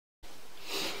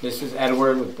This is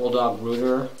Edward with Bulldog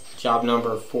Rooter, job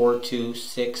number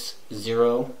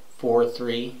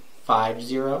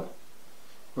 42604350.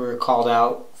 We were called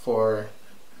out for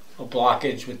a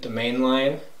blockage with the main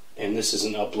line. And this is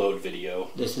an upload video.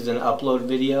 This is an upload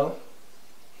video.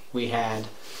 We had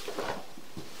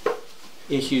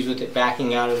issues with it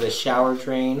backing out of the shower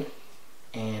drain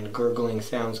and gurgling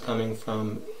sounds coming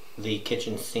from the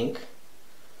kitchen sink.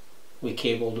 We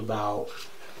cabled about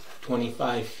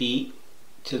 25 feet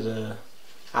to the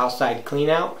outside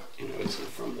cleanout. And it's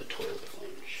from the toilet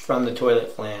flange. From the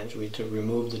toilet flange. We had to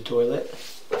remove the toilet.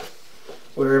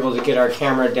 We were able to get our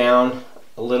camera down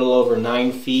a little over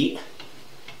 9 feet.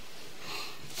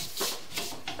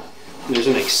 There's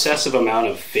an excessive amount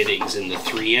of fittings in the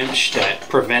 3-inch that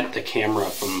prevent the camera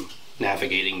from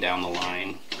navigating down the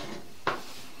line.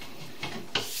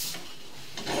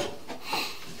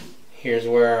 Here's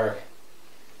where our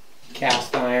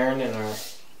cast iron and our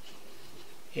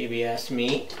ABS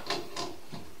meet.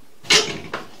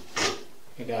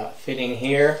 We got fitting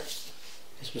here.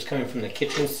 This was coming from the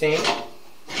kitchen sink.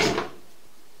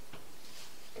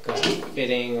 Got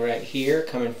fitting right here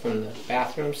coming from the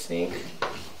bathroom sink.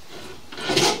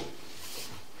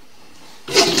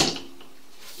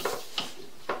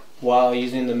 While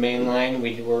using the main line,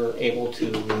 we were able to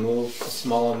remove a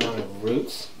small amount of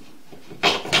roots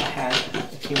that had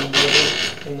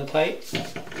accumulated in the pipe.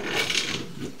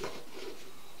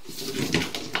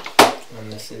 And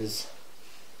this is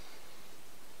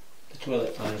the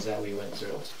toilet flange that we went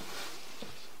through.